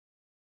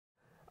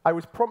I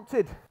was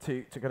prompted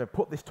to kind of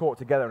put this talk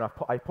together, and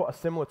I put a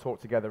similar talk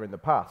together in the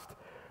past,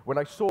 when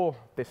I saw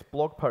this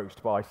blog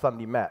post by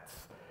Sandy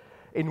Metz,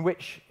 in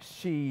which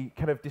she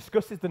kind of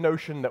discusses the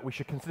notion that we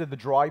should consider the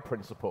dry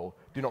principle,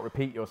 do not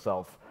repeat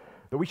yourself,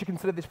 that we should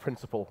consider this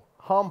principle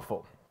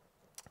harmful.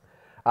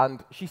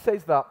 And she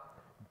says that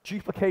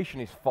duplication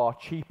is far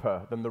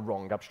cheaper than the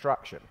wrong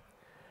abstraction.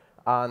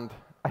 And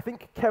I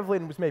think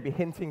Kevlin was maybe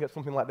hinting at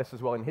something like this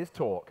as well in his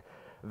talk,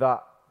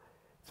 that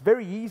it's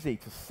very easy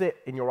to sit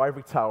in your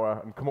ivory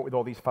tower and come up with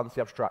all these fancy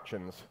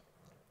abstractions.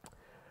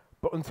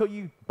 But until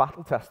you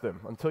battle test them,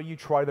 until you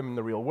try them in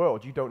the real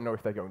world, you don't know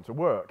if they're going to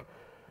work.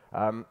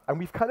 And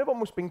we've kind of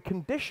almost been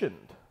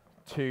conditioned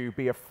to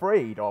be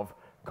afraid of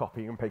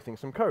copying and pasting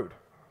some code.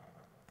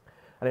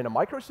 And in a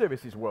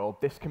microservices world,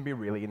 this can be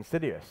really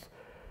insidious.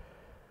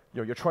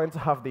 You're trying to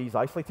have these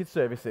isolated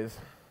services.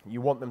 You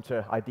want them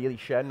to ideally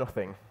share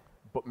nothing,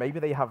 but maybe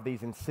they have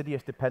these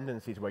insidious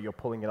dependencies where you're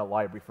pulling in a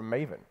library from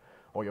Maven,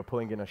 or you're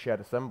pulling in a shared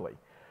assembly.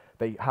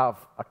 They have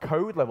a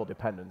code-level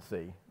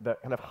dependency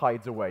that kind of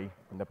hides away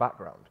in the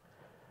background.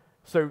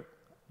 So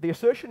the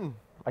assertion,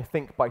 I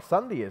think, by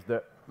Sandy is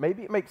that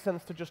maybe it makes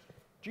sense to just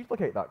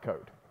duplicate that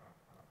code.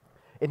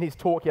 In his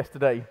talk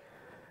yesterday,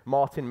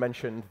 Martin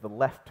mentioned the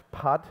left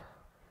pad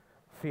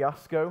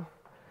fiasco.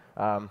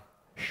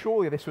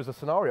 Surely this was a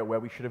scenario where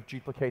we should have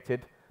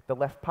duplicated the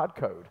left pad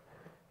code.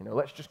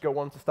 Let's just go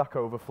on to Stack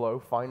Overflow,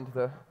 find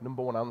the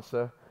 #1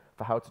 answer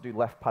for how to do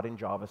left pad in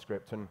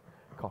JavaScript, and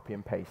copy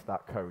and paste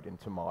that code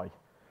into my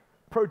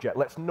project.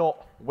 Let's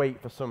not wait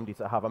for somebody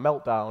to have a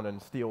meltdown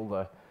and steal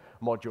the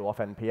module off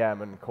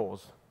NPM and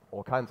cause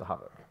all kinds of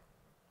havoc.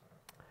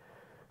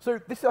 So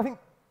I think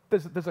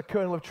there's a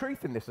kernel of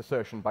truth in this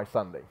assertion by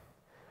Sandy.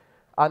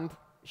 And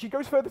she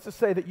goes further to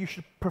say that you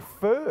should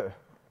prefer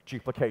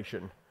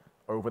duplication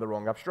over the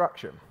wrong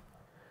abstraction.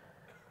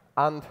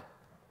 And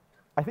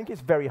I think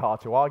it's very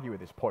hard to argue at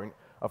this point.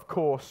 Of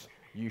course,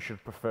 you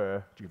should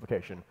prefer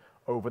duplication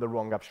over the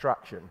wrong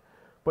abstraction.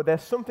 But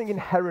there's something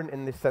inherent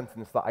in this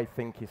sentence that I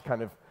think is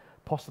kind of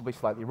possibly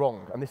slightly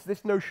wrong. And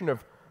this notion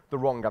of the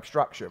wrong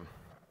abstraction.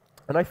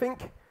 And I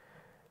think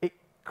it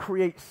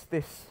creates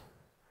this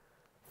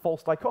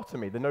false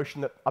dichotomy, the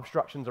notion that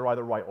abstractions are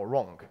either right or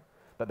wrong,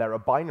 that they're a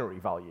binary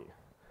value.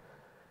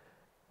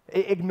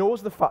 It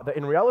ignores the fact that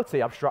in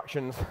reality,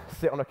 abstractions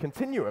sit on a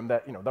continuum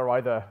that they're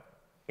either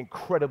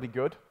incredibly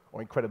good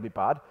or incredibly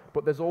bad,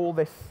 but there's all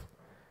this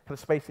kind of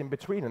space in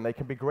between, and they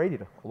can be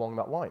graded along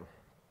that line.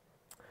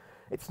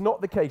 It's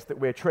not the case that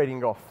we're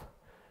trading off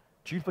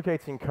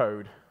duplicating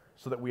code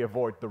so that we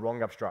avoid the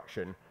wrong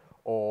abstraction,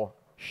 or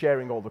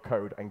sharing all the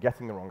code and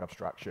getting the wrong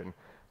abstraction.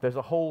 There's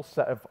a whole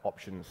set of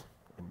options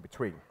in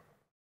between.